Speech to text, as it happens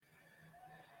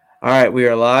All right, we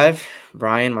are live.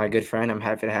 Brian, my good friend, I'm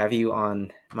happy to have you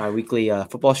on my weekly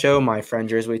football show. My friend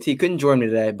Jersey T couldn't join me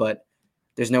today, but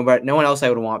there's no one else I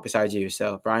would want besides you.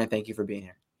 So, Brian, thank you for being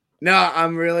here. No,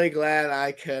 I'm really glad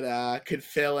I could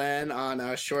fill in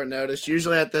on short notice.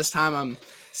 Usually at this time, I'm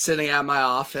sitting at my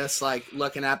office, like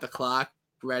looking at the clock,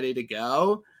 ready to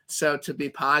go. So to be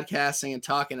podcasting and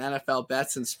talking NFL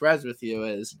bets and spreads with you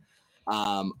is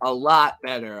a lot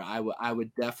better. I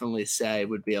would definitely say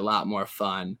would be a lot more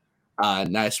fun.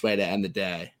 Nice way to end the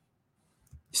day.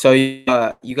 So you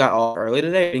got off early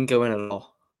today? You didn't go in at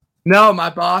all. No,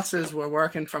 my bosses were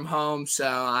working from home, so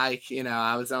I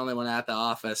was the only one at the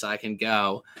office. I can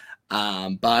go,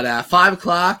 but 5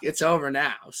 o'clock, it's over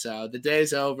now, so the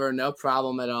day's over. No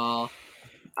problem at all.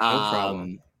 No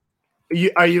problem.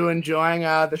 Are you enjoying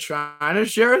the Shriners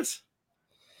shirts?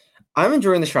 I'm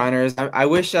enjoying the Shriners. I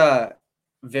wish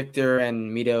Victor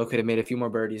and Mito could have made a few more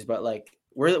birdies, but like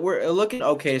we're looking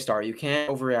okay to start. You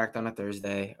can't overreact on a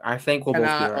Thursday. I think we'll both be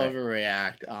all Cannot right.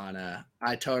 overreact on a.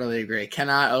 I totally agree.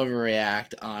 Cannot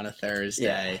overreact on a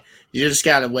Thursday. Yeah. You just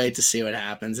gotta wait to see what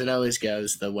happens. It always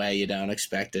goes the way you don't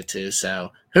expect it to.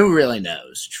 So who really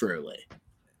knows? Truly.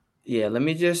 Yeah, let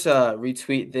me just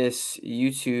retweet this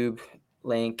YouTube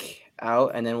link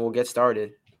out and then we'll get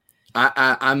started.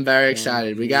 I'm very Thank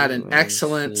excited. We got you an and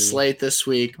excellent see. slate this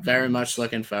week. Very much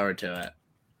looking forward to it.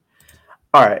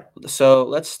 All right, so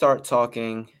let's start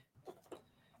talking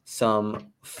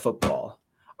some football.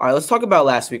 All right, let's talk about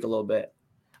last week a little bit.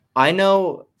 I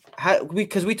know how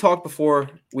because we talked before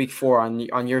week 4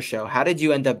 on your show. How did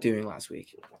you end up doing last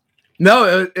week?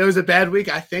 No, it was a bad week.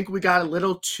 I think we got a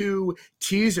little too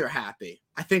teaser happy.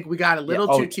 I think we got a Yeah. little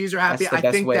Oh, too teaser happy. that's the I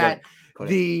best think way to that put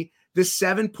it. the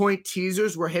 7-point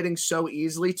teasers were hitting so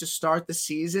easily to start the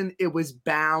season. It was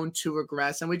bound to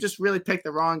regress, and we just really picked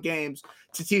the wrong games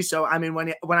to tease. So I mean,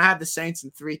 when I have the Saints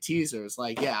in 3 teasers,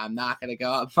 like yeah, I'm not gonna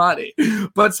go up money.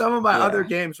 But some of my other Yeah.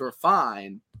 games were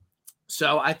fine.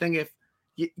 So I think if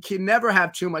you can never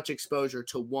have too much exposure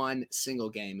to one single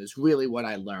game is really what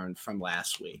I learned from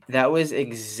last week. That was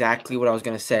exactly what I was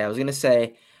going to say. I was going to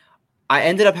say I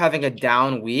ended up having a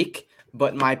down week,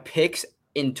 but my picks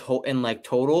in like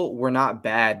total were not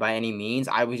bad by any means.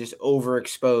 I was just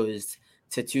overexposed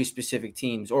to two specific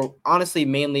teams, or honestly,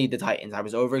 mainly the Titans. I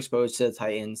was overexposed to the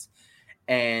Titans,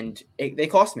 and they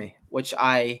cost me, which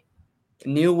I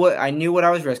knew what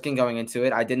I was risking going into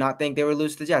it. I did not think they would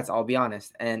lose to the Jets. I'll be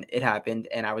honest, and it happened,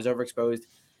 and I was overexposed,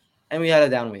 and we had a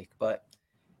down week, but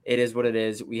it is what it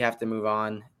is. We have to move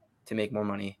on to make more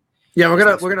money. Yeah, This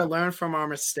next we're week. gonna learn from our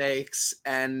mistakes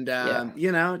and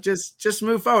Yeah. just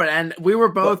move forward. And we were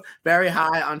both very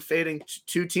high on fading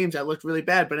two teams that looked really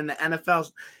bad, but in the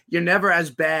NFL, you're never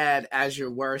as bad as your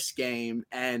worst game.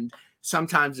 And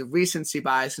sometimes the recency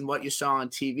bias and what you saw on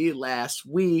TV last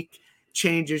week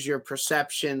changes your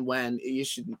perception when you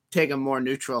should take a more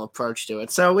neutral approach to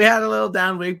it. So we had a little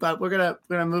down week, but we're gonna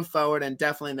move forward and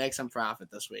definitely make some profit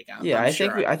this week. Yeah, I'm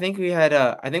sure. I think we had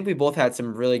I think we both had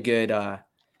some really good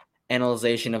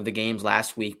analyzation of the games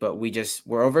last week, but we just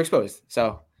were overexposed.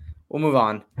 So we'll move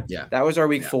on. Yeah. That was our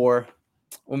week Yeah. 4.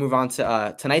 We'll move on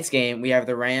to tonight's game. We have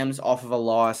the Rams off of a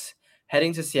loss,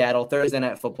 heading to Seattle, Thursday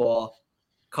Night Football,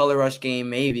 color rush game.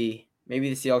 Maybe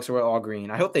the Seahawks are all green.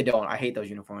 I hope they don't. I hate those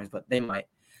uniforms, but they might.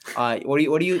 What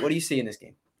do you see in this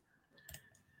game?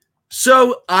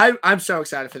 So I'm so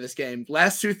excited for this game.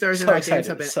 Last two Thursday night games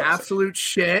have been absolute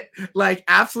shit, like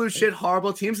absolute shit,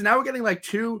 horrible teams. And now we're getting like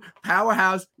two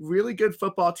powerhouse, really good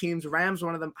football teams. Rams,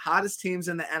 one of the hottest teams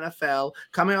in the NFL,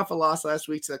 coming off a loss last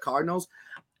week to the Cardinals.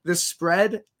 The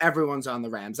spread, everyone's on the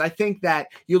Rams. I think that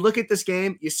you look at this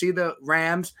game, you see the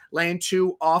Rams laying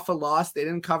 2 off a loss. They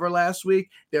didn't cover last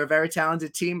week. They're a very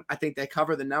talented team. I think they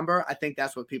cover the number. I think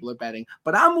that's what people are betting.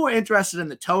 But I'm more interested in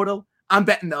the total. I'm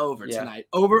betting the over tonight.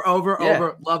 Over.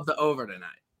 Love the over tonight.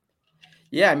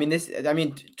 Yeah, I mean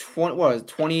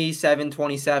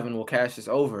 27-27 will cash this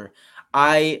over.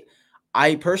 I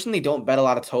personally don't bet a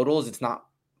lot of totals.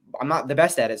 I'm not the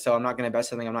best at it, so I'm not going to bet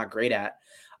something I'm not great at.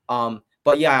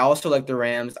 But yeah, I also like the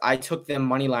Rams. I took them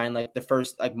money line like the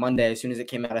first like Monday as soon as it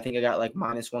came out. I think I got like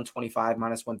 -125,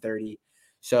 -130.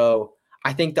 So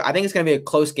I think it's going to be a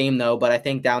close game though. But I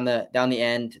think down the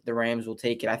end, the Rams will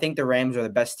take it. I think the Rams are the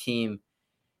best team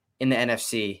in the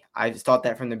NFC. I thought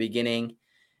that from the beginning.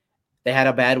 They had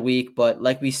a bad week, but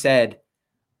like we talked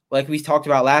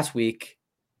about last week,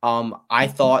 I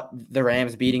thought the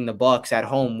Rams beating the Bucs at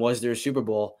home was their Super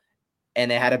Bowl,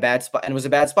 and they had a bad spot, and it was a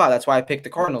bad spot. That's why I picked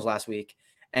the Cardinals last week,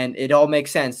 and it all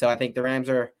makes sense. So I think the Rams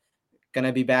are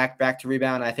gonna be back to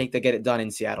rebound. I think they get it done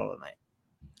in Seattle tonight.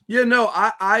 Yeah, no,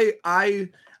 I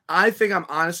think I'm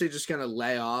honestly just gonna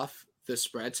lay off the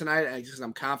spread tonight because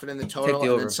I'm confident in the Take total. the And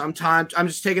over. then sometimes I'm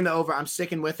just taking the over. I'm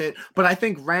sticking with it. But I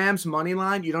think Rams money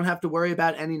line, you don't have to worry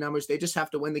about any numbers. They just have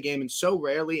to win the game. And so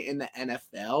rarely in the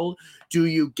NFL do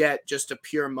you get just a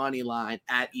pure money line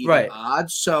at even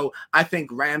odds. So I think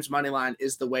Rams money line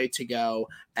is the way to go.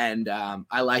 And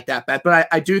I like that bet. But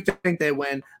I do think they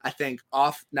win. I think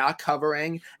off not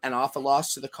covering and off a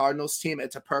loss to the Cardinals team,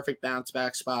 it's a perfect bounce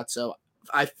back spot. So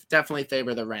I definitely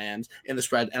favor the Rams in the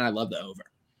spread, and I love the over.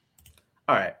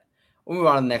 All right. We'll move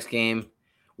on to the next game.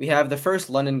 We have the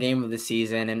first London game of the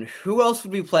season, and who else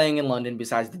would be playing in London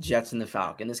besides the Jets and the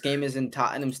Falcons? This game is in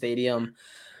Tottenham Stadium.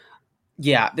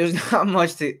 Yeah, there's not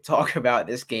much to talk about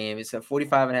this game. It's a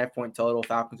 45.5-point total.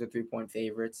 Falcons are 3-point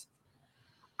favorites.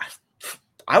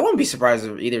 I wouldn't be surprised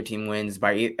if either team wins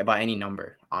by any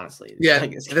number, honestly. Yeah,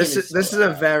 like, this is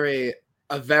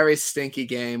a very stinky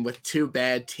game with two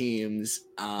bad teams.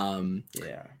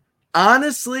 Yeah.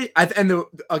 Honestly,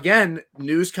 again,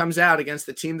 news comes out against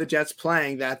the team the Jets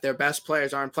playing that their best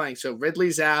players aren't playing. So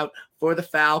Ridley's out for the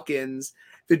Falcons.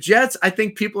 The Jets, I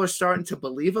think people are starting to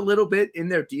believe a little bit in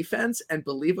their defense and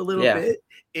believe a little bit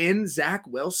in Zach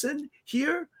Wilson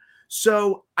here.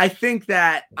 So I think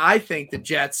the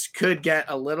Jets could get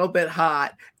a little bit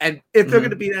hot. And if they're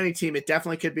going to beat any team, it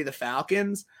definitely could be the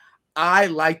Falcons. I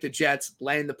like the Jets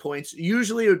laying the points.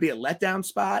 Usually it would be a letdown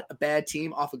spot, a bad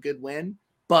team off a good win.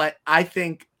 But I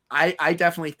think I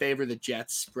definitely favor the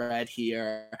Jets spread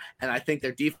here. And I think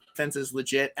their defense is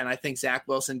legit. And I think Zach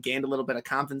Wilson gained a little bit of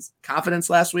confidence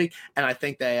last week. And I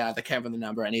think they cover the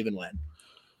number and even win.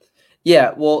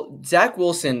 Yeah, well, Zach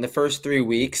Wilson, the first 3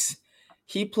 weeks,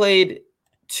 he played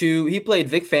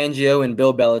Vic Fangio and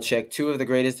Bill Belichick, two of the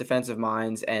greatest defensive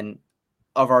minds and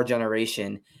of our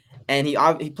generation. And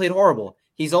he played horrible.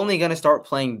 He's only going to start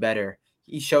playing better.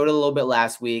 He showed it a little bit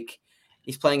last week.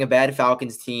 He's playing a bad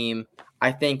Falcons team.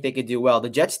 I think they could do well. The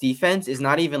Jets defense is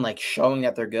not even like showing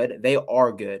that they're good. They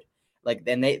are good. Like,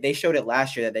 then they showed it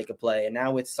last year that they could play. And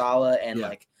now with Salah and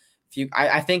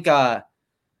I think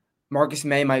Marcus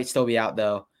May might still be out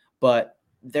though, but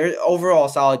they're overall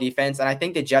solid defense. And I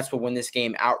think the Jets will win this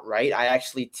game outright. I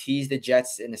actually teased the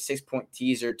Jets in a 6-point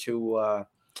teaser to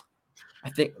I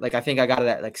think I got it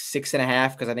at like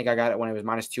 6.5 because I think I got it when it was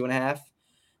 -2.5.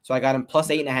 So I got him plus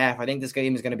 8.5. I think this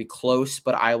game is going to be close,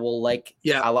 but I will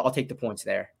I'll take the points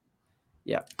there.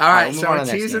 Yeah. All right. So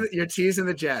you're teasing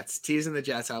the Jets. Teasing the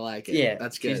Jets. I like it. Yeah,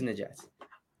 that's good. Teasing the Jets.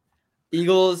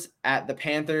 Eagles at the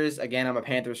Panthers. Again, I'm a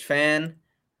Panthers fan.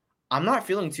 I'm not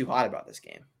feeling too hot about this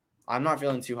game. I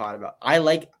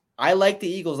like the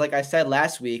Eagles. Like I said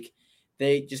last week,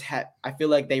 I feel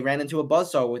like they ran into a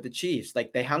buzzsaw with the Chiefs.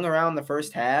 Like they hung around the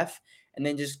first half and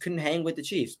then just couldn't hang with the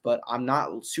Chiefs. But I'm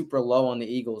not super low on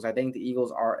the Eagles. I think the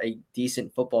Eagles are a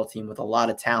decent football team with a lot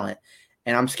of talent.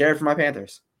 And I'm scared for my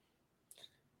Panthers.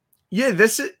 Yeah,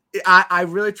 I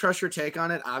really trust your take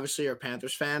on it. Obviously, you're a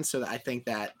Panthers fan, so I think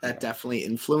that definitely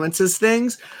influences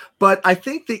things. But I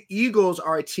think the Eagles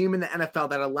are a team in the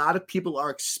NFL that a lot of people are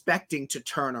expecting to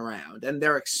turn around, and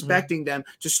they're expecting them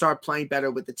to start playing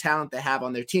better with the talent they have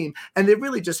on their team, and they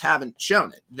really just haven't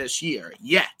shown it this year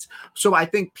yet. So I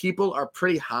think people are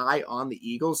pretty high on the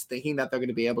Eagles, thinking that they're going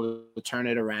to be able to turn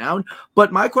it around.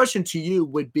 But my question to you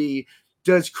would be,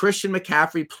 does Christian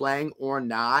McCaffrey playing or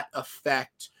not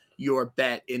affect your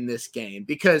bet in this game?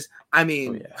 Because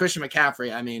Christian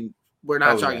McCaffrey, we're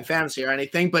not talking fantasy or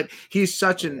anything, but he's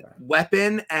such a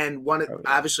weapon and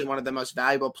obviously one of the most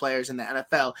valuable players in the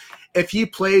NFL. If he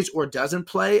plays or doesn't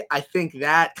play, I think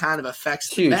that kind of affects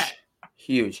the bet.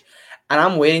 Huge. And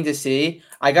I'm waiting to see.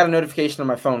 I got a notification on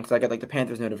my phone because I got the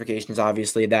Panthers notifications,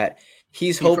 obviously, that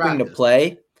he's hoping to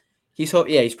play. He's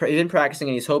been practicing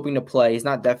and he's hoping to play. He's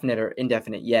not definite or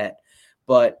indefinite yet,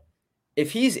 but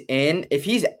if he's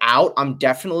out, I'm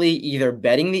definitely either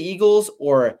betting the Eagles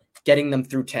or getting them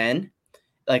through 10,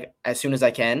 like as soon as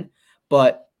I can.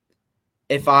 But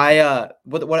if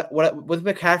with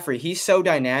McCaffrey, he's so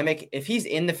dynamic. If he's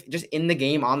in the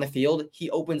game on the field, he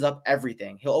opens up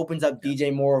everything. He'll open up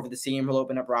DJ Moore over the seam. He'll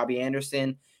open up Robbie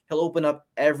Anderson. He'll open up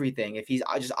everything if he's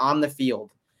just on the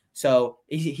field. So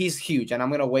he's huge, and I'm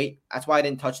gonna wait. That's why I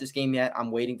didn't touch this game yet.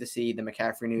 I'm waiting to see the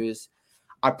McCaffrey news.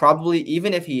 I probably,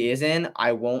 even if he is in,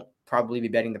 I won't probably be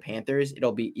betting the Panthers.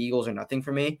 It'll be Eagles or nothing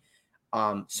for me.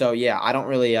 So yeah, I don't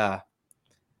really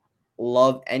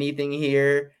love anything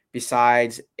here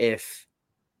besides if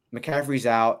McCaffrey's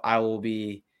out, I will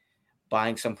be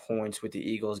buying some points with the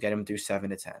Eagles, get him through 7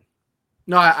 to 10.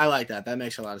 No, I like that. That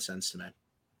makes a lot of sense to me.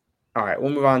 All right, we'll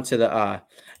move on to the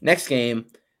next game.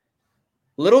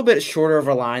 A little bit shorter of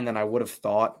a line than I would have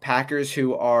thought. Packers,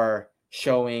 who are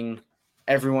showing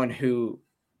everyone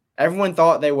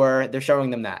thought they were, they're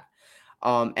showing them that.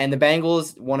 And the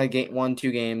Bengals won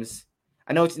 2 games.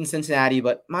 I know it's in Cincinnati,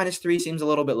 but -3 seems a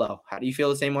little bit low. How do you feel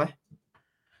the same way?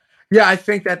 Yeah, I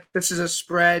think that this is a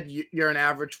spread. You're an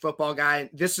average football guy.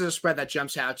 This is a spread that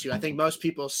jumps out to you. I think most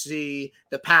people see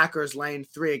the Packers laying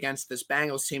 3 against this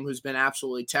Bengals team who's been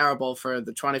absolutely terrible for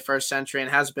the 21st century and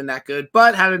hasn't been that good,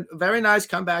 but had a very nice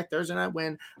comeback Thursday night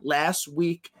win last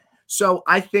week. So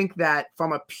I think that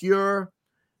from a pure,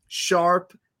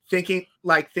 sharp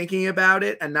thinking about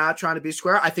it and not trying to be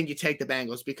square, I think you take the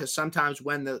Bengals because sometimes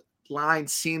when the line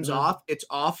seems off, it's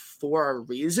off for a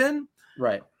reason.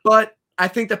 Right. But I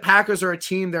think the Packers are a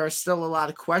team. There are still a lot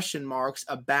of question marks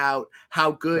about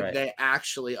how good they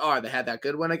actually are. They had that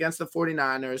good win against the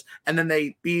 49ers, and then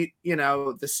they beat,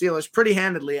 the Steelers pretty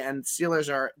handedly, and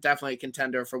Steelers are definitely a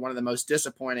contender for one of the most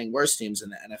disappointing, worst teams in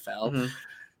the NFL. Mm-hmm.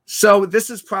 So this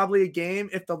is probably a game.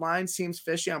 If the line seems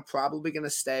fishy, I'm probably going to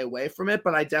stay away from it,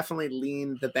 but I definitely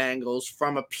lean the Bengals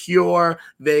from a pure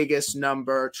Vegas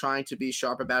number, trying to be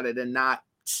sharp about it and not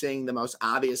seeing the most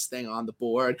obvious thing on the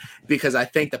board because I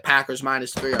think the Packers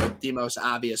 -3 are the most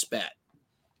obvious bet.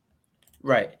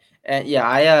 Right. And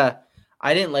yeah,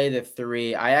 I didn't lay the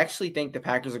 3. I actually think the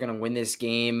Packers are going to win this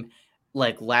game,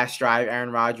 like last drive,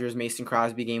 Aaron Rodgers, Mason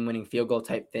Crosby game-winning field goal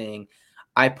type thing.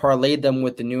 I parlayed them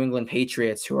with the New England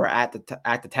Patriots, who are at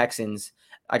the Texans.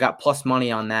 I got plus money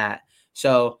on that,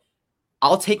 so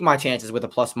I'll take my chances with the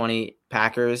plus money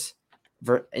Packers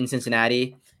in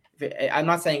Cincinnati. I'm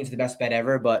not saying it's the best bet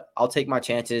ever, but I'll take my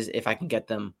chances if I can get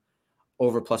them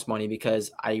over plus money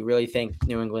because I really think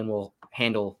New England will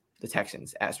handle the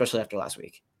Texans, especially after last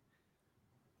week.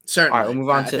 Certainly. All right, we'll move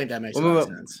on I think that makes a lot of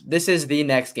sense. This is the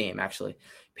next game, actually.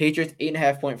 Patriots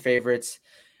 8.5-point favorites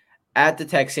at the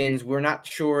Texans. We're not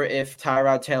sure if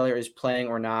Tyrod Taylor is playing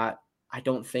or not. I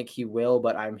don't think he will,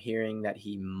 but I'm hearing that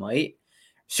he might.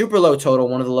 Super low total,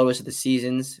 one of the lowest of the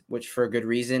seasons, which for a good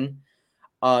reason.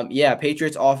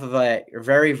 Patriots off of a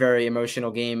very, very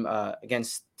emotional game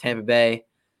against Tampa Bay.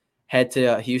 Head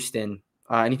to Houston.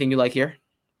 Anything you like here?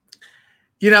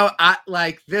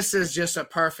 This is just a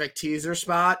perfect teaser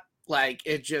spot. Like,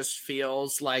 it just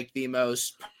feels like the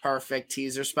most perfect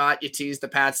teaser spot. You tease the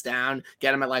Pats down,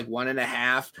 get them at like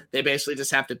 1.5. They basically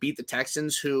just have to beat the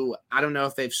Texans, who I don't know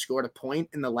if they've scored a point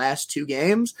in the last 2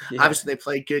 games. Yeah. Obviously, they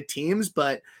played good teams,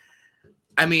 but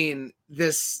I mean,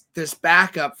 this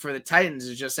backup for the Titans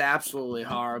is just absolutely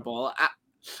horrible.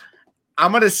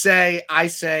 I'm going to say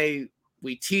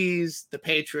we tease the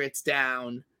Patriots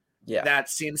down. Yeah, that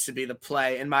seems to be the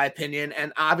play, in my opinion.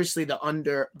 And obviously, the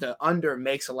under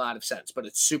makes a lot of sense, but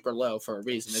it's super low for a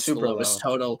reason. It's super the lowest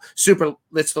low. Total.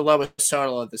 It's the lowest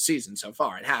total of the season so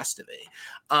far. It has to be.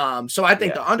 So I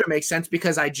think the under makes sense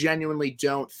because I genuinely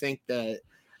don't think the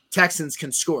Texans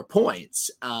can score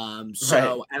points. And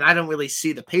I don't really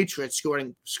see the Patriots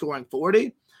scoring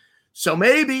 40. So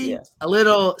maybe a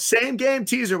little same game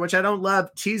teaser, which I don't love.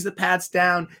 Tease the Pats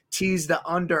down, tease the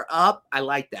under up. I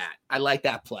like that. I like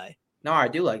that play. No, I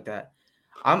do like that.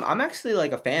 I'm actually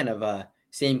like a fan of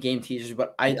same game teasers,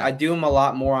 but I do them a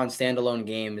lot more on standalone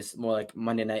games, more like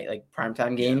Monday night, like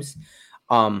primetime games.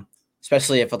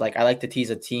 Especially if I like to tease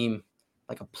a team,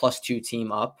 like a +2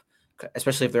 team up,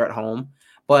 especially if they're at home.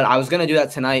 But I was going to do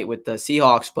that tonight with the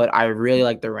Seahawks, but I really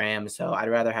like the Rams, so I'd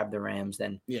rather have the Rams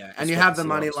than – Yeah, and you have the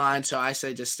money line, so I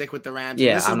say just stick with the Rams.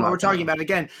 Yeah, this is what we're talking about.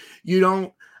 Again,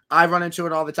 I run into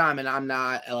it all the time, and I'm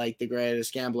not like the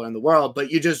greatest gambler in the world, but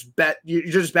you're just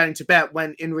betting to bet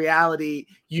when in reality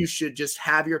you should just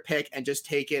have your pick and just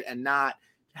take it and not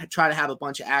try to have a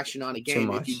bunch of action on a game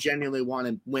if you genuinely want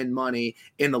to win money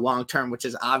in the long term, which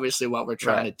is obviously what we're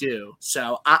trying to do.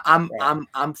 So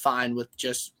I'm fine with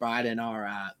just riding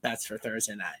our bets for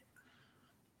Thursday night.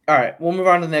 All right, we'll move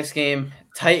on to the next game.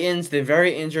 Titans, the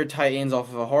very injured Titans, off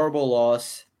of a horrible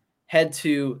loss, head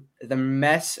to the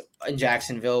mess in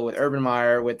Jacksonville with Urban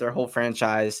Meyer, with their whole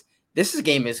franchise. This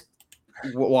game is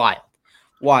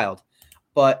wild.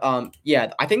 But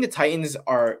I think the Titans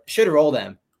should roll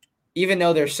them, even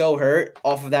though they're so hurt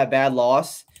off of that bad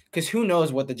loss, because who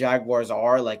knows what the Jaguars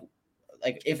are like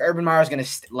if Urban Meyer is going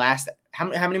to last. How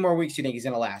many more weeks do you think he's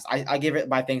going to last? I give it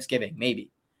by Thanksgiving,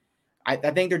 maybe. I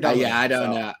think they're done. I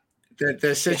don't know.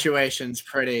 The situation's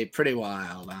pretty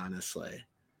wild, honestly.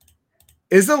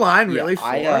 Is the line really 4?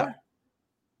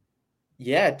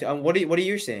 What are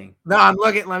you seeing? No, I'm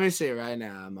looking. Let me see right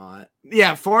now. I'm on.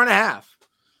 4.5.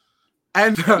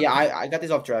 And I got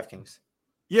these off DraftKings.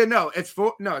 Yeah, no, it's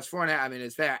 4. No, it's 4.5. I mean,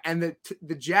 it's there, and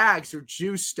the Jags are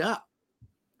juiced up.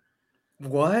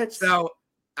 What? So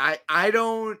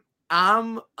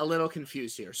I'm a little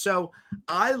confused here. So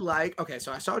so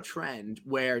I saw a trend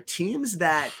where teams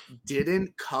that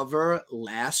didn't cover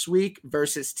last week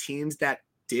versus teams that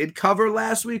did cover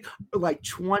last week are like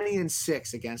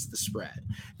 20-6 against the spread.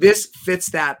 This fits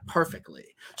that perfectly.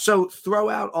 So throw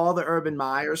out all the Urban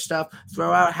Meyer stuff,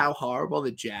 throw out how horrible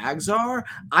the Jags are.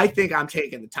 I think I'm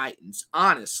taking the Titans,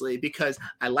 honestly, because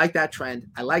I like that trend.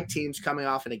 I like teams coming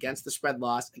off an against the spread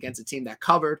loss against a team that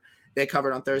covered. They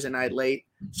covered on Thursday night late.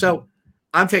 So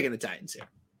I'm taking the Titans here.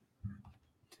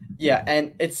 Yeah,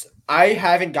 and I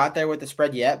haven't got there with the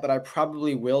spread yet, but I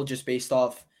probably will just based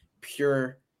off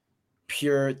pure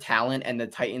talent, and the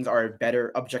Titans are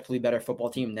a objectively better football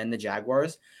team than the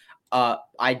Jaguars.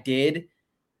 I did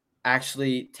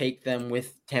actually take them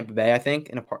with Tampa Bay, I think,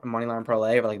 in a money line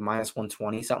parlay of like minus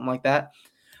 120, something like that.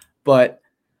 But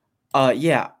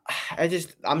yeah,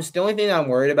 the only thing that I'm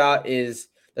worried about is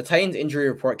the Titans injury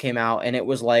report came out and it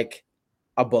was like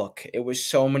a book. It was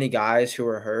so many guys who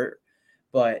were hurt,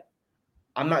 but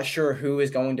I'm not sure who is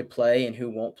going to play and who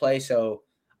won't play. So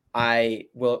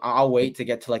I'll wait to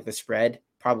get to like the spread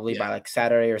probably by like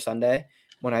Saturday or Sunday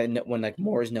when like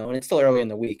more is known. It's still early in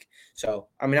the week. So,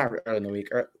 I mean, not early in the week,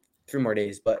 or 3 more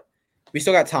days, but we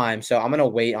still got time. So I'm going to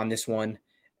wait on this one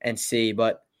and see,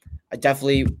 but I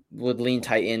definitely would lean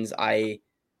Titans. I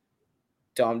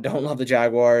don't love the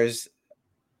Jaguars.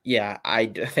 Yeah, I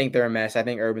think they're a mess. I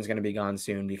think Urban's going to be gone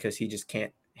soon because he just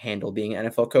can't handle being an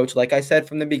NFL coach. Like I said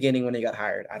from the beginning when he got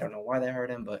hired, I don't know why they hired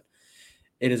him, but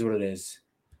it is what it is.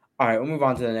 All right, we'll move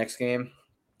on to the next game.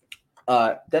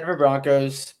 Denver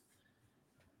Broncos,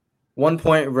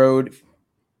 1-point road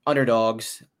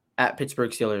underdogs at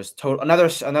Pittsburgh Steelers.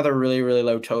 Another really, really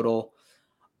low total.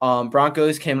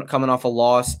 Broncos coming off a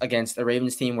loss against the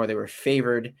Ravens team where they were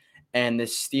favored, and the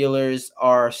Steelers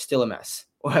are still a mess.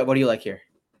 What do you like here?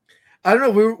 I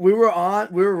don't know. We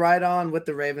were right on with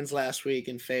the Ravens last week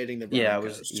and fading the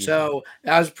Broncos. Yeah, so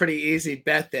that was a pretty easy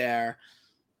bet there.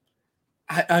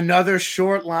 Another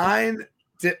short line.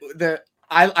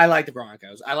 I like the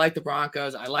Broncos. I like the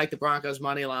Broncos. I like the Broncos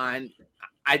money line.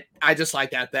 I just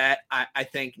like that bet. I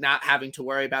think not having to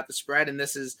worry about the spread, and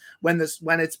this is when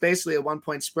it's basically a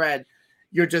 1-point spread.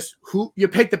 You're just you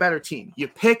pick the better team. You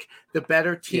pick the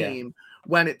better team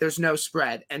when there's no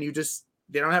spread, and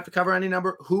they don't have to cover any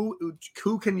number.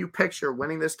 Who can you picture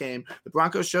winning this game? The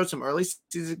Broncos showed some early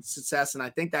season success, and I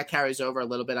think that carries over a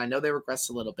little bit. I know they regressed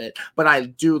a little bit, but I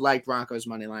do like Broncos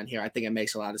money line here. I think it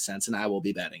makes a lot of sense, and I will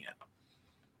be betting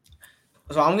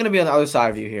it. So I'm going to be on the other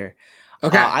side of you here.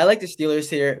 Okay. I like the Steelers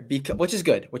here which is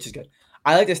good.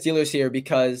 I like the Steelers here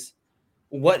because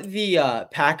what the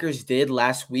Packers did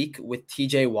last week with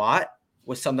TJ Watt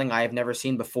was something I have never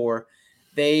seen before.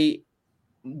 They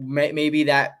maybe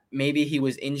he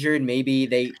was injured, maybe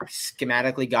they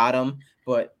schematically got him,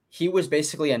 but he was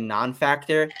basically a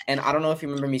non-factor. And I don't know if you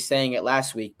remember me saying it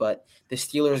last week, but the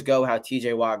Steelers go how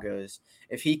TJ Watt goes.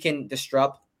 If he can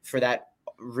disrupt for that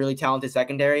really talented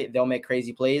secondary, they'll make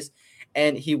crazy plays.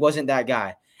 And he wasn't that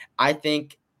guy. I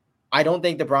don't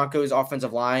think the Broncos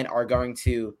offensive line are going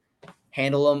to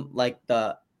handle him like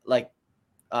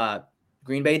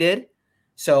Green Bay did.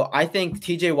 So I think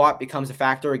TJ Watt becomes a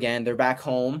factor again. They're back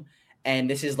home, and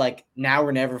this is like now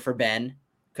or never for Ben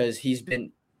because he's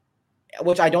been,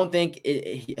 which I don't think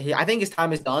I think his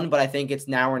time is done, but I think it's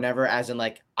now or never, as in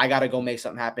like I got to go make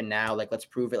something happen now. Like let's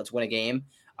prove it. Let's win a game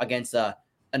against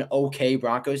an okay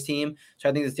Broncos team. So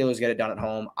I think the Steelers get it done at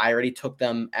home. I already took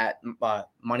them at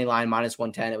money line minus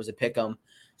 110. It was a pick 'em.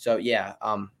 So yeah,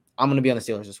 I'm going to be on the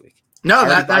Steelers this week. No,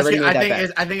 I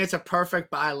think it's a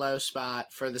perfect buy low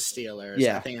spot for the Steelers.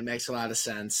 Yeah. I think it makes a lot of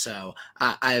sense. So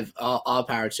I've all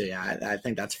power to you. I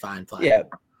think that's fine play. Yeah.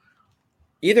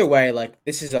 Either way, like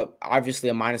this is obviously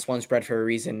a -1 spread for a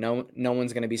reason. No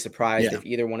one's going to be surprised if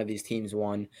either one of these teams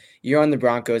won. You're on the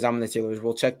Broncos. I'm on the Steelers.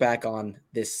 We'll check back on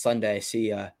this Sunday.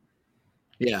 See.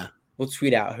 We'll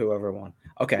tweet out whoever won.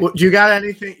 Okay. Well, you got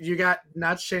anything? You got,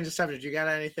 not to change the subject, you got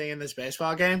anything in this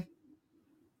baseball game?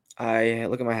 I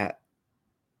look at my hat.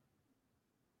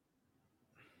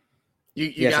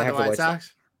 You got the White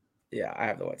Sox? Yeah, I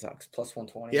have the White Sox plus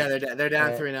 120. Yeah, they're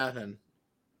down 3-0.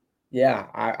 Yeah,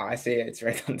 I see it. It's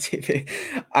right on TV.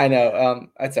 I know.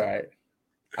 That's all right.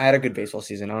 I had a good baseball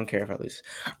season. I don't care if I lose.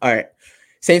 All right.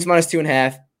 Saints minus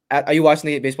 2.5. Are you watching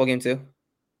the baseball game too?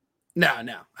 No.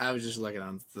 I was just looking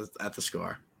at the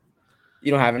score.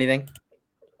 You don't have anything?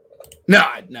 No,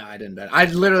 I didn't bet. I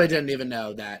literally didn't even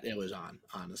know that it was on,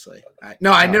 honestly.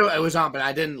 I knew it was on, but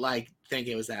I didn't think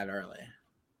it was that early.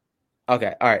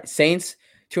 Okay. All right. Saints,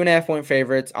 2.5-point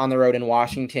favorites on the road in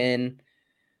Washington.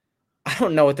 I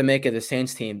don't know what to make of the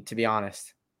Saints team, to be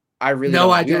honest. I really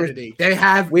no identity.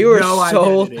 We were no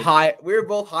so identity. high. We were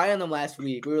both high on them last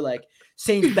week. We were like,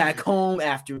 Saints back home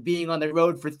after being on the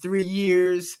road for 3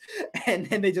 years, and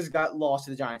then they just got lost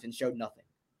to the Giants and showed nothing.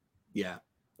 Yeah.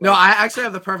 No, I actually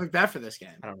have the perfect bet for this game.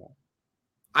 I don't know.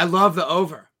 I love the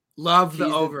over. Love the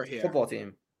over here. Football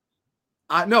team.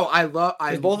 No, I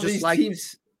both of these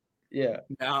teams. Yeah.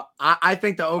 No, I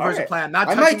think the over is a play. I'm not.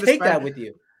 I might take that with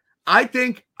you. I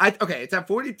think okay. It's at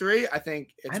 43. I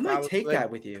think it's. I might take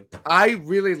that with you. I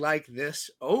really like this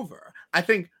over. I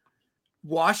think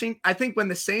I think when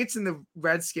the Saints and the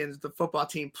Redskins, the football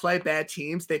team, play bad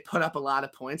teams, they put up a lot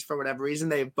of points for whatever reason.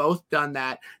 They've both done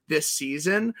that this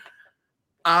season.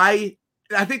 I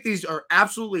think these are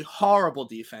absolutely horrible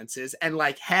defenses and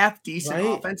like half decent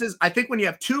offenses. I think when you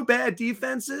have two bad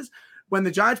defenses, when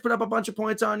the Giants put up a bunch of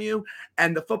points on you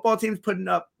and the football team's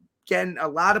getting a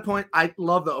lot of points, I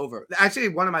love the over. Actually,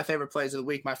 one of my favorite plays of the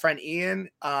week, my friend Ian,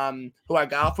 who I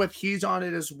golf with, he's on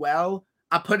it as well.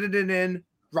 I put it in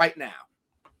right now.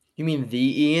 You mean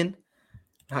the Ian?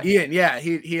 Ian, yeah.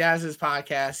 He has his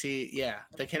podcast.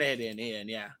 The Canadian Ian,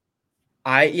 yeah.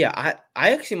 I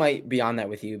actually might be on that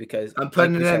with you because I'm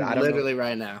putting it in literally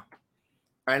right now.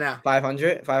 Right now.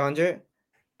 500?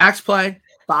 Max play,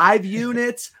 5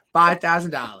 units,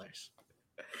 $5,000.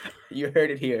 You heard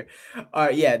it here.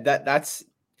 Yeah, that's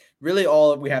really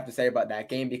all we have to say about that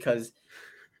game because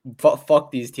fuck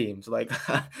these teams. Like,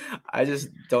 I just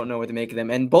don't know what to make of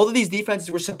them. And both of these defenses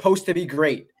were supposed to be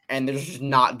great, and they're just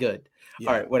not good. Yeah.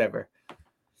 All right, whatever.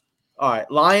 All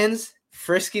right, Lions,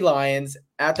 frisky Lions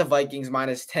at the Vikings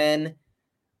 -10.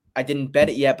 I didn't bet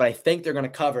it yet, but I think they're going to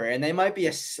cover, and they might be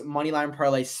a money line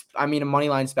parlay. A money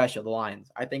line special. The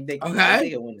Lions. I think they can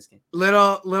win this game.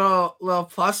 Little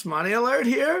plus money alert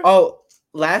here. Oh,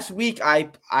 last week I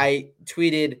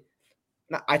tweeted.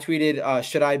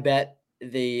 Should I bet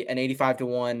an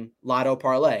 85-1 lotto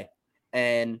parlay?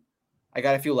 And I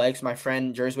got a few likes. My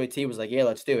friend Jersey T was like, "Yeah,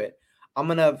 let's do it." I'm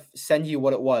gonna send you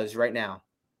what it was right now.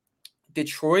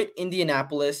 Detroit,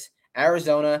 Indianapolis,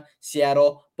 Arizona,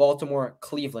 Seattle, Baltimore,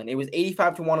 Cleveland. It was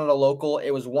 85-1 on a local.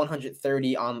 It was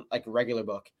 130 on like a regular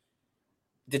book.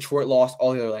 Detroit lost.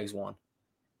 All the other legs won.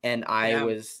 And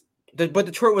but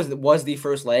Detroit was the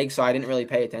first leg, so I didn't really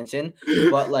pay attention.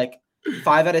 But like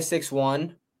 5 out of 6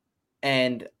 won,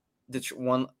 and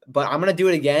one. But I'm gonna do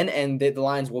it again, and the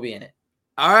Lions will be in it.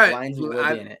 All right, Lions will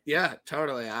be in it. Yeah,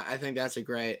 totally. I think that's a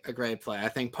great play. I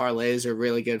think parlays are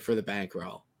really good for the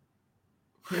bankroll.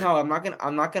 No, I'm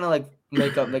not gonna like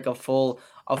make a full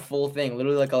thing.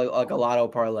 Literally like a lotto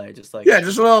parlay, just like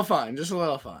just a little fun.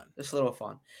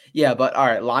 Yeah, but all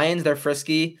right, Lions, they're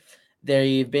frisky.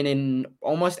 They've been in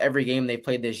almost every game they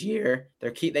played this year.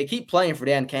 They keep playing for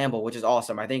Dan Campbell, which is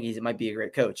awesome. I think he might be a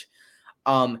great coach.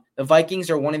 The Vikings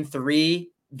are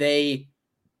 1-3. They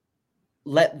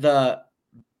let the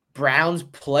Browns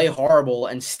play horrible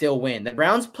and still win. The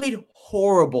Browns played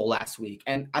horrible last week,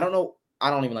 and I don't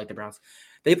even like the Browns.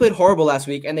 They played horrible last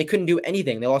week, and they couldn't do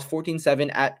anything. They lost 14-7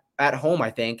 at home,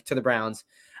 I think, to the Browns.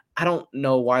 I don't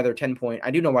know why they're 10-point.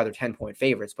 I do know why they're 10-point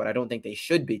favorites, but I don't think they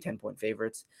should be 10-point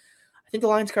favorites. I think the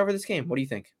Lions cover this game. What do you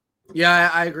think? Yeah,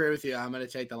 I agree with you. I'm going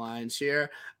to take the Lions here.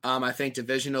 I think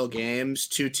divisional games,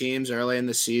 2 teams early in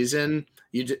the season,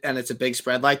 and it's a big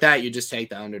spread like that, you just take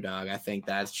the underdog. I think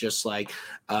that's just like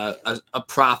a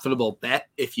profitable bet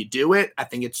if you do it. I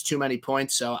think it's too many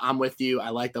points, so I'm with you. I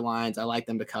like the Lions. I like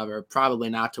them to cover. Probably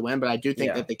not to win, but I do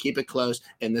think that they keep it close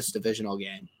in this divisional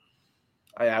game.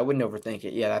 I wouldn't overthink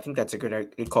it. Yeah, I think that's a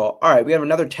good call. All right, we have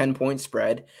another 10-point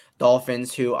spread.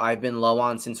 Dolphins, who I've been low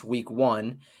on since week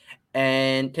 1.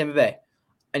 And Tampa Bay.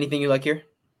 Anything you like here?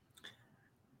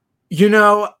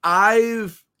 I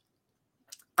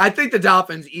think the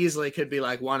Dolphins easily could be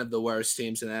like one of the worst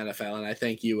teams in the NFL, and I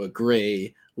think you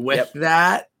agree with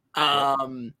that.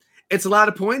 It's a lot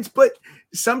of points, but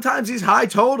sometimes these high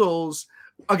totals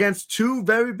against 2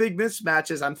 very big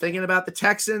mismatches. I'm thinking about the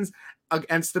Texans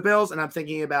against the Bills, and I'm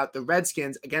thinking about the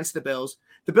Redskins against the Bills.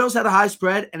 The Bills had a high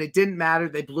spread, and it didn't matter.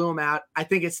 They blew them out. I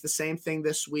think it's the same thing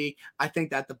this week. I think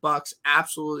that the Bucs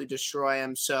absolutely destroy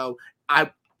them. So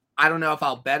I don't know if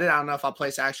I'll bet it. I don't know if I'll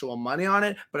place actual money on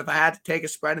it. But if I had to take a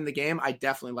spread in the game, I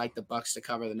definitely like the Bucs to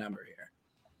cover the number here.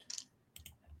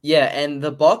 Yeah, and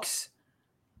the Bucs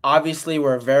obviously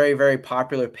were a very, very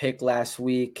popular pick last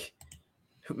week.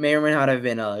 May or may not have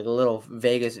been a little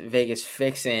Vegas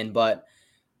fix-in, but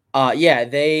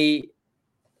they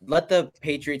let the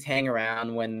Patriots hang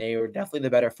around when they were definitely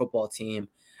the better football team.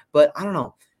 But I don't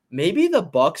know. Maybe the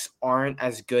Bucs aren't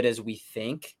as good as we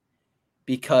think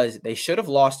because they should have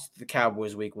lost to the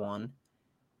Cowboys week 1.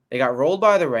 They got rolled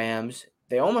by the Rams.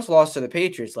 They almost lost to the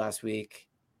Patriots last week.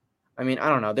 I mean, I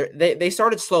don't know. They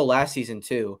started slow last season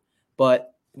too.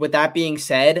 But with that being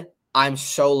said, I'm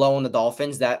so low on the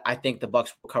Dolphins that I think the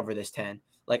Bucs will cover this 10.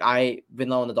 Like, I've been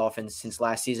low on the Dolphins since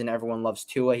last season. Everyone loves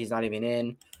Tua. He's not even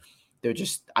in.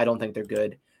 I don't think they're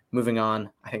good. Moving on,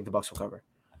 I think the Bucs will cover.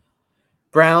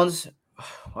 Browns,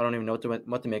 I don't even know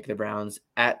what to make of the Browns.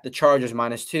 At the Chargers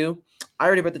 -2. I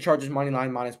already bet the Chargers money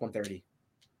line -130.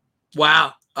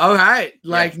 Wow. All right.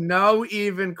 Like, no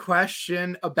even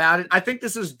question about it. I think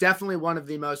this is definitely one of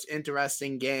the most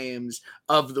interesting games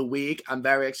of the week. I'm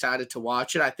very excited to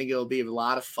watch it. I think it'll be a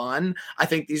lot of fun. I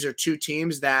think these are two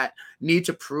teams that need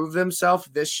to prove themselves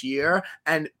this year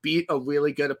and beat a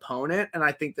really good opponent. And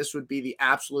I think this would be the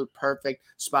absolute perfect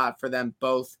spot for them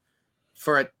both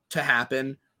for it to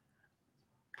happen.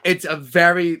 It's a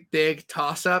very big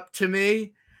toss-up to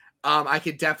me. I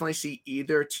could definitely see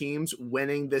either teams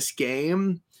winning this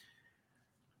game.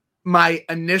 My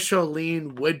initial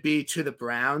lean would be to the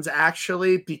Browns,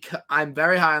 actually, because I'm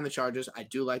very high on the Chargers. I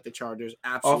do like the Chargers.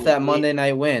 Absolutely. Off that Monday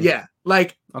night win. Yeah.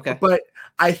 Like, okay. But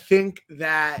I think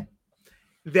that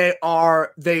they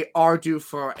are due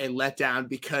for a letdown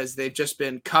because they've just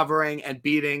been covering and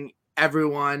beating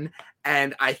everyone.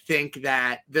 And I think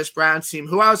that this Browns team,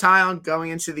 who I was high on going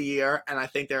into the year, and I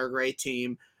think they're a great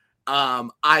team,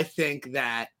 I think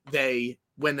that they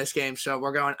win this game. So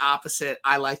we're going opposite.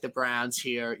 I like the Browns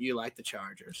here. You like the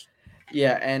Chargers.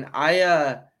 Yeah, and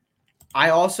I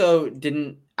also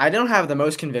I don't have the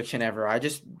most conviction ever. I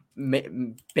just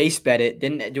base bet it.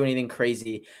 Didn't do anything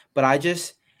crazy, but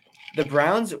the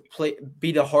Browns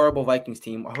beat a horrible Vikings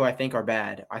team who I think are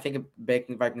bad. I think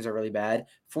Vikings are really bad.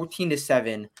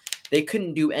 14-7. They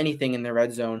couldn't do anything in the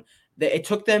red zone. It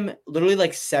took them literally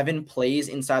like 7 plays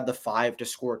inside the 5 to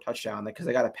score a touchdown because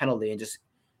they got a penalty and just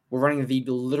were running the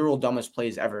literal dumbest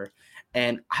plays ever.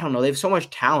 And I don't know. They have so much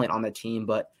talent on the team,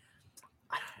 but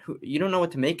you don't know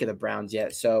what to make of the Browns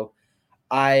yet. So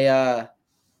I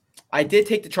did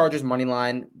take the Chargers money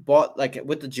line, bought like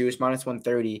with the juice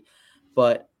 -130,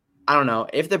 but I don't know.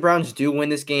 If the Browns do win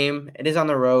this game, it is on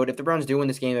the road. If the Browns do win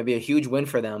this game, it'd be a huge win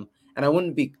for them. And I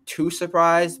wouldn't be too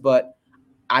surprised, but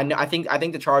I think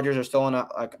the Chargers are still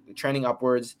trending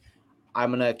upwards.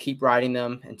 I'm gonna keep riding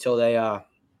them until they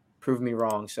prove me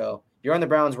wrong. So you're on the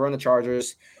Browns, we're on the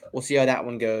Chargers. We'll see how that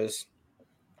one goes.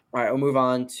 All right, we'll move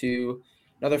on to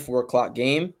another 4:00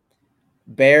 game.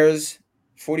 Bears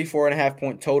 44.5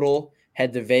 point total.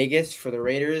 Head to Vegas for the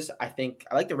Raiders. I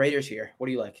like the Raiders here. What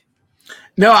do you like?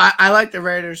 No, I like the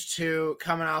Raiders too,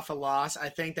 coming off a loss. I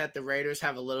think that the Raiders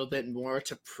have a little bit more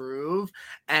to prove,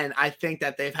 and I think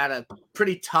that they've had a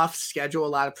pretty tough schedule, a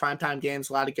lot of primetime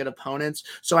games, a lot of good opponents.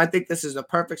 So I think this is a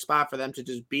perfect spot for them to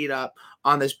just beat up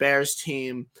on this Bears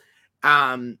team.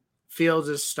 Fields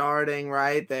is starting,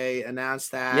 right? They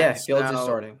announced that. Yeah, Fields is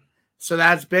starting. So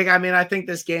that's big. I mean, I think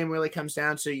this game really comes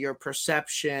down to your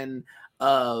perception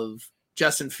of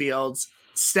Justin Fields'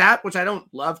 stat, which I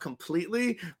don't love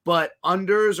completely, but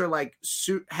unders are like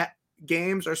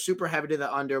games are super heavy to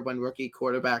the under when rookie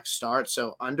quarterbacks start.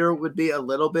 So under would be a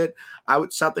little bit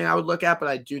something I would look at, but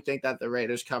I do think that the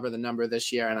Raiders cover the number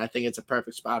this year, and I think it's a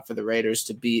perfect spot for the Raiders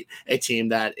to beat a team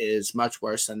that is much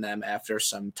worse than them after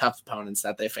some tough opponents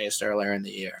that they faced earlier in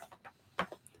the year.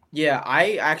 Yeah,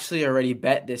 I actually already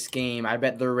bet this game. I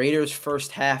bet the Raiders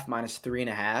first half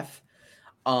 -3.5.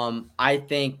 I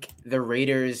think the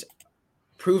Raiders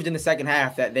proved in the second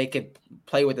half that they could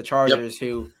play with the Chargers,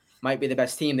 who might be the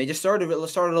best team. They just started a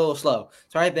little slow.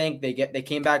 So I think they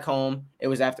came back home. It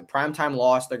was after primetime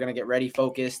loss. They're going to get ready,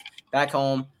 focused, back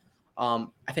home. I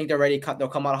think they're ready. They'll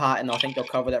come out hot, and I think they'll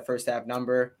cover that first half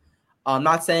number. I'm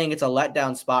not saying it's a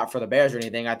letdown spot for the Bears or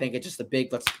anything. I think it's just a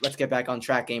big let's get back on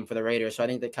track game for the Raiders. So I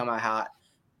think they come out hot,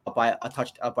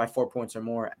 up by 4 points or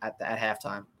more at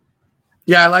halftime.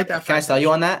 Yeah, I like that. Can I sell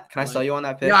you on that? Can I sell you on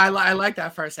that pick? Yeah, I like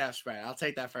that first half spread. I'll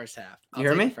take that first half. You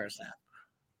hear me? First half.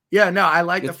 Yeah, no, I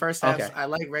like the first half. Okay. I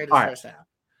like Raiders first half.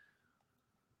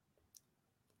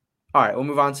 All right, we'll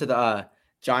move on to the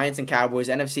Giants and Cowboys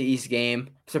NFC East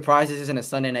game. Surprised this isn't a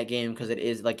Sunday night game because it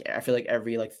is I feel like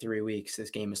every 3 weeks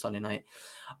this game is Sunday night.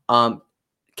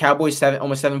 Cowboys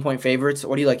almost 7-point favorites.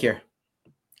 What do you like here?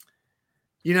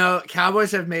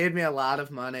 Cowboys have made me a lot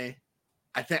of money.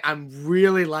 I think I'm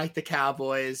really like the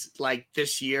Cowboys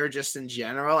this year, just in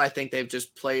general. I think they've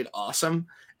just played awesome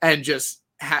and just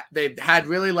they've had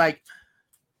really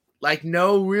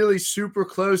no really super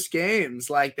close games.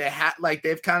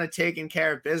 They've kind of taken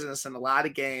care of business in a lot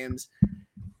of games.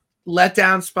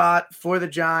 Letdown spot for the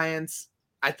Giants.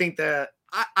 I think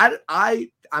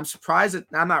I'm surprised that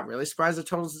I'm not really surprised the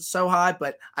totals is so high,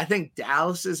 but I think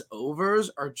Dallas's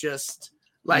overs are just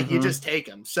you just take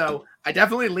them. So I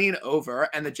definitely lean over,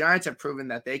 and the Giants have proven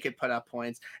that they could put up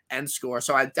points and score.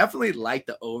 So I definitely like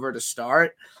the over to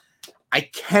start. I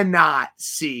cannot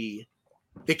see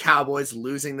the Cowboys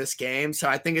losing this game. So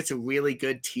I think it's a really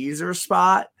good teaser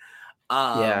spot.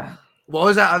 Yeah. What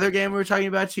was that other game we were talking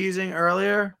about teasing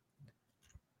earlier?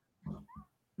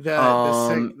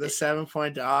 The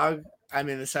 7-point dog. I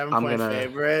mean the 7-point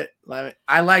favorite.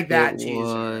 I like that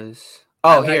teaser.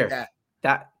 Here.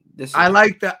 That this. I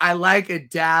like a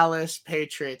Dallas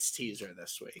Patriots teaser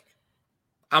this week.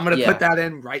 I'm gonna put that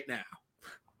in right now.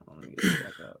 Let me get it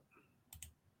back up.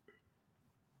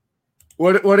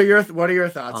 What are your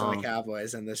thoughts on the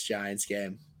Cowboys in this Giants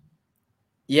game?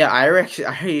 Yeah, I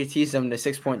already teased them the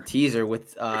 6-point teaser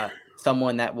with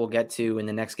someone that we'll get to in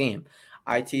the next game.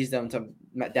 I teased them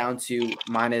down to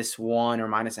 -1 or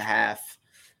 -0.5.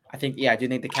 I do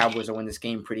think the Cowboys will win this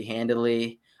game pretty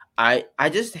handily. I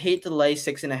just hate to lay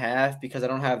 6.5 because I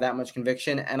don't have that much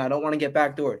conviction and I don't want to get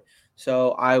backdoored.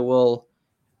 So I will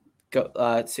go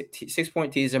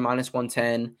 6-point teaser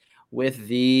 -110 with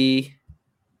the.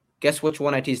 Guess which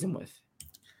one I teased them with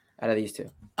out of these two?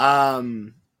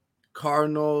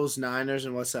 Cardinals, Niners,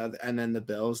 and what's that? And then the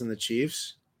Bills and the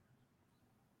Chiefs.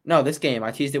 No, this game.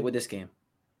 I teased it with this game.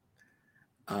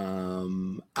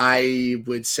 I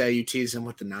would say you tease them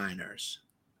with the Niners.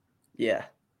 Yeah.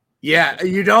 Yeah,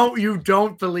 you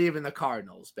don't believe in the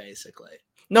Cardinals, basically.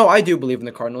 No, I do believe in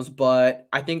the Cardinals, but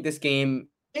I think this game.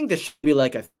 I think this should be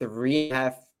like a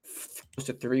 3.5, close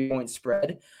to 3-point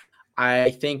spread.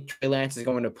 I think Trey Lance is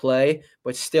going to play,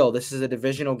 but still, this is a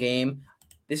divisional game.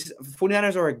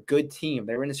 49ers are a good team.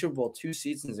 They were in the Super Bowl 2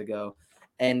 seasons ago,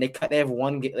 and they have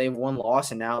one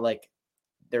loss, and now like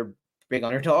they're big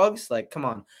underdogs. Like, come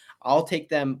on, I'll take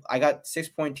them. I got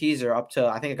 6-point teaser up to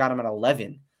I think I got them at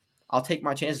 11. I'll take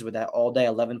my chances with that all day.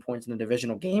 11 points in the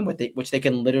divisional game, which they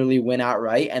can literally win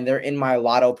outright, and they're in my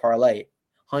lotto parlay,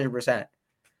 100%.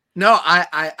 No,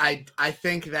 I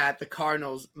think that the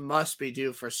Cardinals must be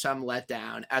due for some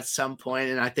letdown at some point,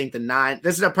 and I think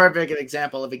this is a perfect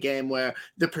example of a game where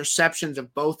the perceptions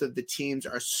of both of the teams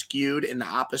are skewed in the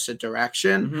opposite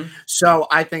direction. Mm-hmm. So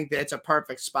I think that it's a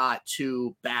perfect spot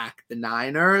to back the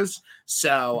Niners.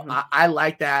 So I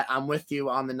like that. I'm with you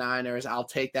on the Niners. I'll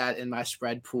take that in my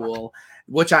spread pool,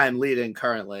 which I am leading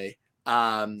currently.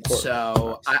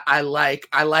 So I like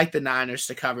the Niners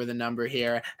to cover the number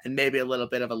here and maybe a little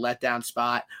bit of a letdown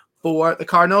spot for the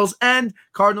Cardinals. And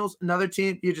Cardinals, another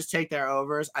team, you just take their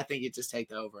overs. I think you just take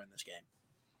the over in this game.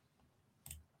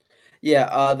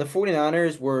 Yeah, the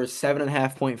 49ers were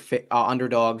 7.5-point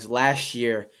underdogs last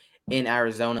year in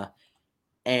Arizona,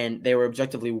 and they were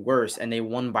objectively worse, and they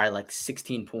won by like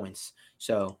 16 points.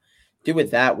 So do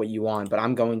with that what you want, but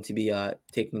I'm going to be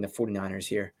taking the 49ers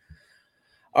here.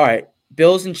 All right,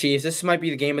 Bills and Chiefs. This might be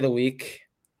the game of the week.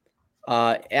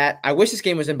 I wish this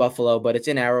game was in Buffalo, but it's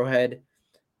in Arrowhead.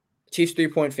 Chiefs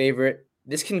 3-point favorite.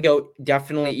 This can go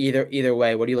definitely either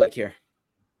way. What do you like here?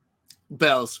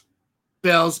 Bills,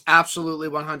 absolutely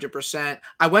 100%.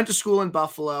 I went to school in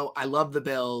Buffalo. I love the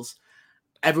Bills.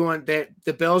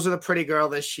 The Bills are the pretty girl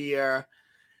this year.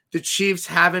 The Chiefs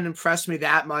haven't impressed me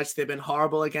that much. They've been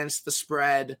horrible against the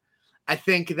spread. I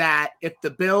think that if the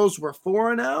Bills were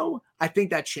 4-0, I think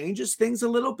that changes things a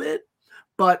little bit.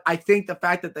 But I think the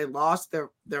fact that they lost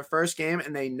their first game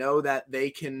and they know that they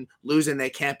can lose and they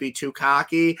can't be too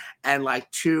cocky and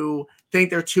think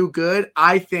they're too good,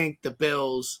 I think the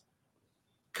Bills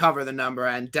cover the number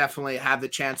and definitely have the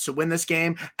chance to win this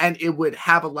game. And it would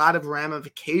have a lot of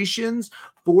ramifications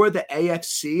for the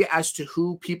AFC as to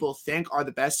who people think are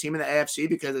the best team in the AFC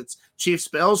because it's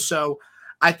Chiefs-Bills. So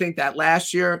I think that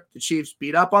last year the Chiefs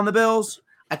beat up on the Bills.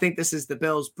 I think this is the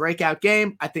Bills' breakout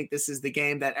game. I think this is the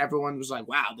game that everyone was like,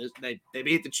 wow, they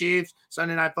beat the Chiefs.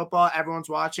 Sunday Night Football, everyone's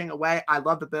watching away. I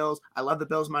love the Bills. I love the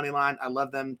Bills' money line. I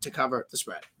love them to cover the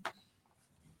spread.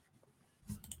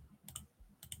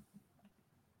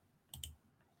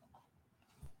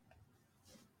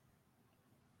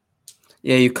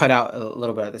 Yeah, you cut out a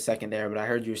little bit at the second there, but I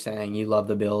heard you saying you love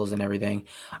the Bills and everything.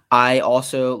 I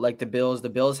also like the Bills. The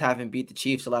Bills haven't beat the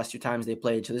Chiefs the last 2 times they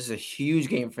played, so this is a huge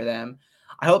game for them.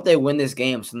 I hope they win this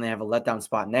game so then they have a letdown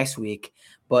spot next week.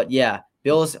 But yeah,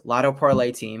 Bills lotto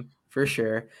parlay team for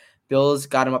sure. Bills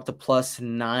got them up to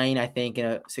 +9, I think, in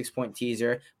a 6-point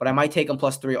teaser, but I might take them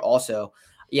 +3 also.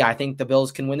 Yeah, I think the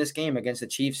Bills can win this game against the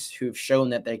Chiefs, who've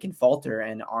shown that they can falter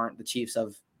and aren't the Chiefs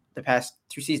of the past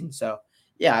 2 seasons. So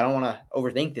yeah, I don't want to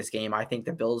overthink this game. I think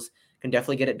the Bills can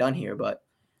definitely get it done here, but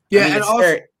yeah, I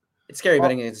mean, it's scary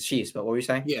betting against the Chiefs. But what were you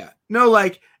saying? Yeah, no,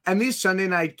 and these Sunday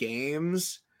night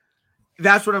games,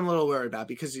 that's what I'm a little worried about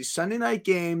because these Sunday night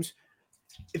games,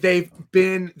 there's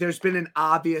been an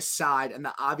obvious side, and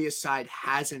the obvious side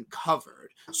hasn't covered.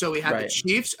 So we had the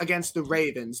Chiefs against the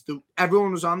Ravens.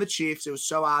 Everyone was on the Chiefs. It was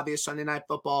so obvious. Sunday Night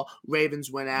Football, Ravens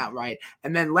went outright,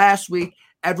 and then last week,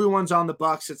 everyone's on the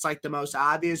Bucs. It's like the most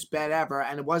obvious bet ever,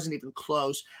 and it wasn't even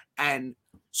close. And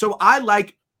so I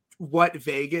like what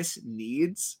Vegas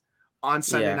needs on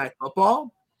Sunday Night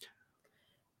Football.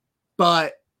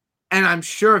 And I'm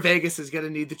sure Vegas is going to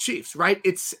need the Chiefs, right?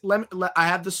 I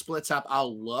have the splits up.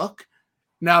 I'll look.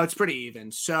 No, it's pretty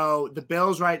even. So the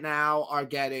Bills right now are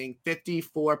getting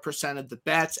 54% of the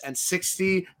bets and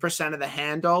 60% of the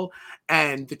handle,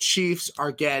 and the Chiefs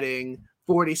are getting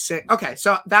 46. Okay,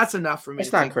 so that's enough for me.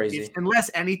 It's not crazy. Unless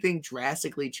anything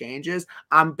drastically changes,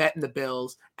 I'm betting the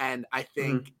Bills, and I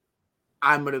think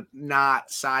I'm going to not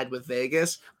side with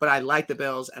Vegas, but I like the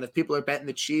Bills, and if people are betting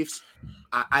the Chiefs,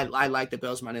 I like the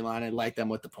Bills money line. I like them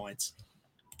with the points.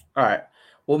 All right,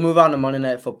 we'll move on to Monday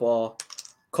Night Football.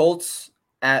 Colts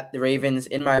at the Ravens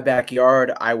in my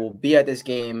backyard. I will be at this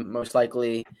game most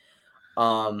likely.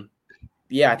 I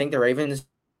think the Ravens.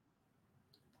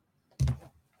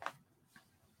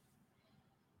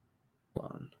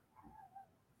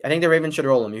 I think the Ravens should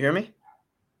roll them. You hear me?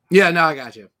 Yeah, no, I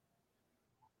got you.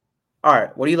 All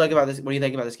right. What do you like about this? What do you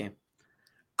think about this game?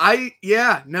 I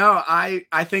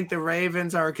think the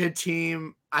Ravens are a good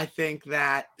team. I think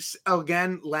that,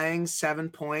 again, laying 7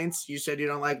 points, you said you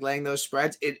don't like laying those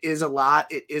spreads. It is a lot.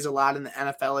 It is a lot in the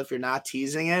NFL if you're not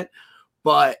teasing it.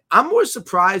 But I'm more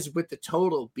surprised with the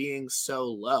total being so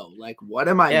low. Like, what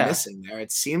am I missing there?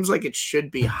 It seems like it should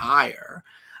be higher.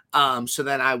 So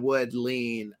then I would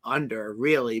lean under,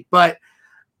 really. But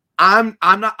I'm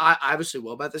not. I obviously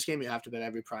will bet this game. You have to bet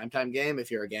every primetime game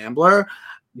if you're a gambler.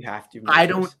 You have to.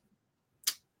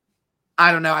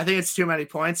 I don't know. I think it's too many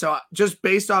points. So just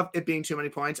based off it being too many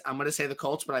points, I'm going to say the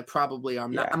Colts, but I probably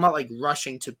am not. I'm not like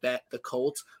rushing to bet the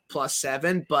Colts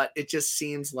 +7, but it just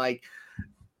seems like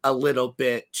a little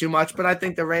bit too much. But I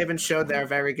think the Ravens showed they're a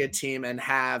very good team and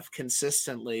have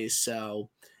consistently. So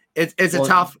it's a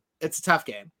tough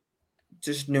game.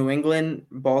 Just New England,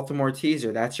 Baltimore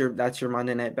teaser. That's your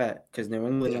Monday night bet because New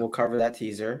England will cover that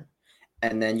teaser,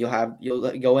 and then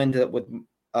you'll go into it with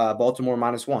Baltimore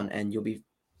 -1, and you'll be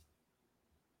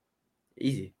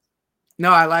easy.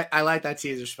 No, I like that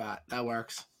teaser spot. That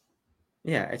works.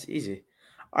 Yeah, it's easy.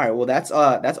 All right, well that's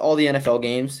all the NFL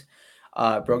games.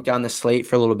 Broke down the slate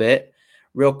for a little bit.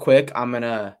 Real quick, I'm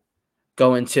gonna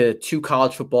go into 2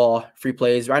 college football free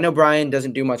plays. I know Brian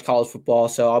doesn't do much college football,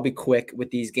 so I'll be quick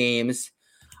with these games.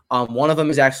 One of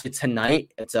them is actually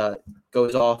tonight. It's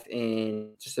goes off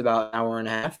in just about an hour and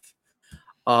a half.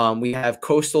 We have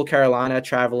Coastal Carolina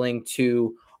traveling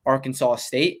to Arkansas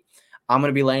State. I'm going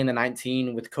to be laying the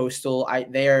 19 with Coastal.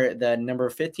 They are the number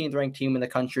 15th ranked team in the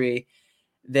country.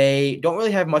 They don't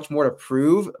really have much more to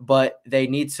prove, but they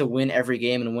need to win every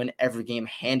game and win every game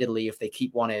handedly if they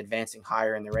keep wanting advancing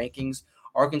higher in the rankings.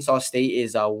 Arkansas State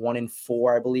is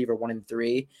 1-4, I believe, or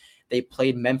 1-3. They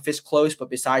played Memphis close, but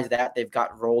besides that, they've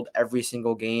got rolled every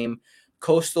single game.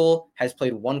 Coastal has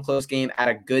played one close game at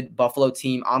a good Buffalo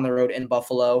team on the road in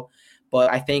Buffalo,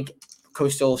 but I think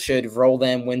Coastal should roll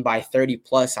them, win by 30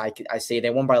 plus. I say they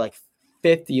won by like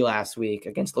 50 last week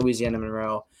against Louisiana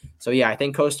Monroe. So yeah, I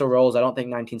think Coastal rolls. I don't think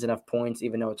 19's enough points,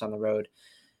 even though it's on the road.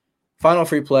 Final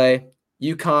free play,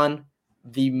 UConn,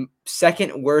 the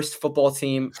second worst football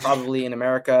team probably in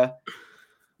America,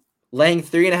 laying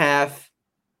 3.5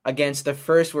 against the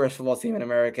first worst football team in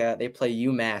America. They play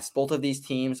UMass. Both of these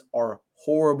teams are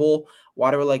horrible.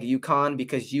 Why do we like UConn?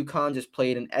 Because UConn just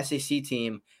played an SEC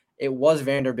team. It was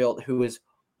Vanderbilt, who is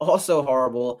also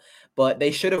horrible, but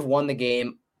they should have won the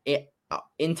game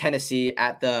in Tennessee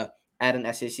at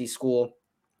an SEC school.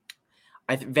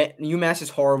 UMass is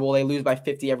horrible. They lose by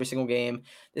 50 every single game.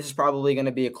 This is probably going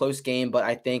to be a close game, but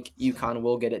I think UConn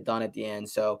will get it done at the end.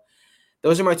 So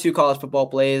those are my 2 college football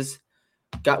plays.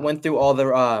 Went through all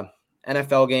the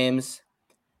NFL games.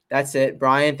 That's it.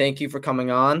 Brian, thank you for coming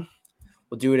on.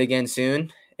 We'll do it again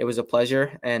soon. It was a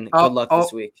pleasure, and good luck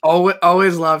this week.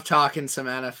 Always love talking some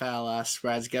NFL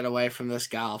spreads. Get away from this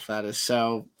golf. That is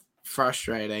so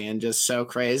frustrating and just so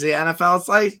crazy. NFL, it's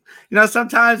like,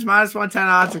 sometimes -110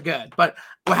 odds are good, but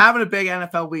we're having a big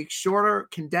NFL week. Shorter,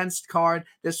 condensed card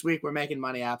this week. We're making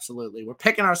money, absolutely. We're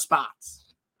picking our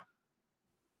spots.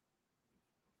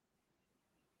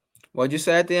 What'd you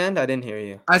say at the end? I didn't hear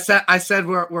you. I said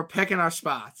we're picking our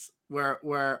spots.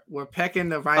 We're picking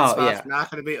the right spots. Yeah. We're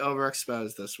not going to be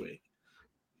overexposed this week.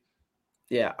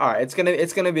 Yeah. All right. It's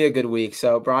gonna be a good week.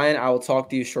 So Brian, I will talk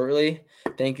to you shortly.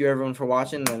 Thank you everyone for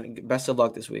watching, and best of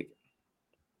luck this week.